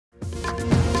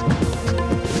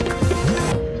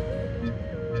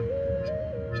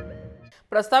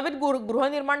प्रस्तावित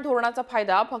गृहनिर्माण धोरणाचा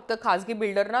फायदा फक्त खासगी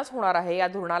बिल्डरनाच होणार आहे। या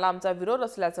धोरणाला आमचा विरोध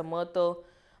असल्याचं मत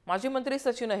माजी मंत्री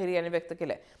सचिन अहिर यांनी व्यक्त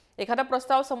केलंय। एखादा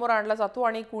प्रस्ताव समोर आणला जातो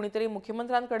आणि कुणीतरी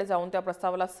मुख्यमंत्र्यांकडे जाऊन त्या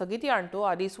प्रस्तावाला स्थगिती आणतो।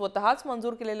 आधी स्वतःच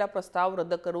मंजूर केलेला प्रस्ताव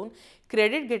रद्द करून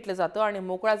क्रेडिट घेतलं जातं आणि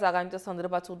मोकळ्या जागांच्या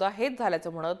संदर्भात सुद्धा हेच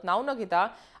झाल्याचं म्हणत नाव न घेता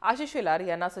आशिष शेलार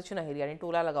यांना सचिन अहिर यांनी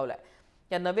टोला लगावलाय।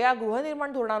 या नव्या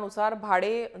गृहनिर्माण धोरणानुसार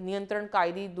भाडे नियंत्रण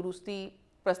कायदी दुरुस्ती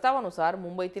प्रस्तावानुसार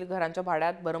मुंबईतील घरांच्या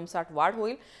भाड्यात भरमसाठ वाढ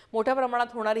होईल। मोठ्या प्रमाणात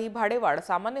होणारी ही भाडेवाढ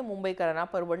सामान्य मुंबईकरांना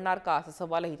परवडणार का असा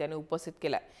सवालही त्यांनी उपस्थित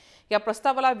केलाय। या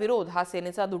प्रस्तावाला विरोध हा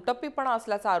सेनेचा दुटप्पीपणा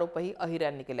असल्याचा आरोपही अहिर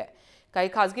यांनी केलाय। काही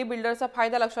खासगी बिल्डरचा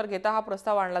फायदा लक्षात घेता हा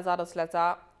प्रस्ताव आणला जात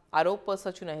असल्याचा आरोप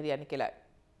सचिन अहिर यांनी केलाय।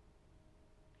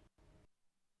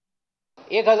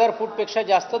 1000 फूटपेक्षा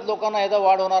जास्तच लोकांना याचा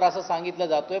वाढ होणार असं सांगितलं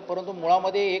जातोय, परंतु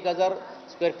मुळामध्ये 1000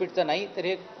 स्क्वेअर फीटचं नाही तर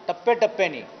हे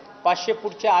टप्प्याटप्प्याने 500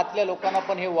 फूटच्या आतल्या लोकांना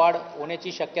पण हे वाढ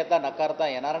होण्याची शक्यता नकारता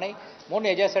येणार नाही। म्हणून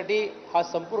याच्यासाठी हा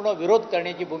संपूर्ण विरोध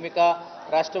करण्याची भूमिका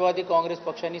राष्ट्रवादी काँग्रेस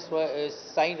पक्षाने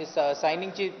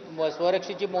सायनिंगची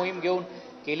स्वरक्षेची मोहीम घेऊन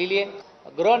केलेली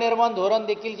आहे। गृहनिर्माण धोरण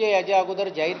देखील जे याच्या अगोदर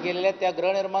जाहीर केलेले आहे त्या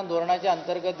गृहनिर्माण धोरणाच्या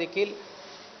अंतर्गत देखील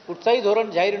कुठचाही धोरण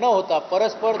जाहीर न होता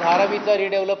परस्पर धारावीचं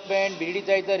रिडेव्हलपमेंट,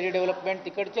 बिर्डीचाईचं रिडेव्हलपमेंट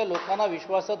तिकडच्या लोकांना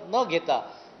विश्वासात न घेता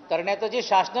करण्याचं जे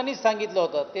शासनानेच सांगितलं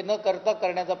होतं ते न करता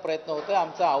करण्याचा प्रयत्न होतोय।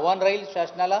 आमचं आव्हान राहील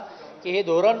शासनाला की हे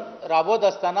धोरण राबवत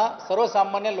असताना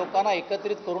सर्वसामान्य लोकांना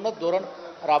एकत्रित करूनच धोरण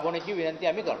राबवण्याची विनंती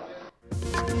आम्ही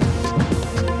करणार।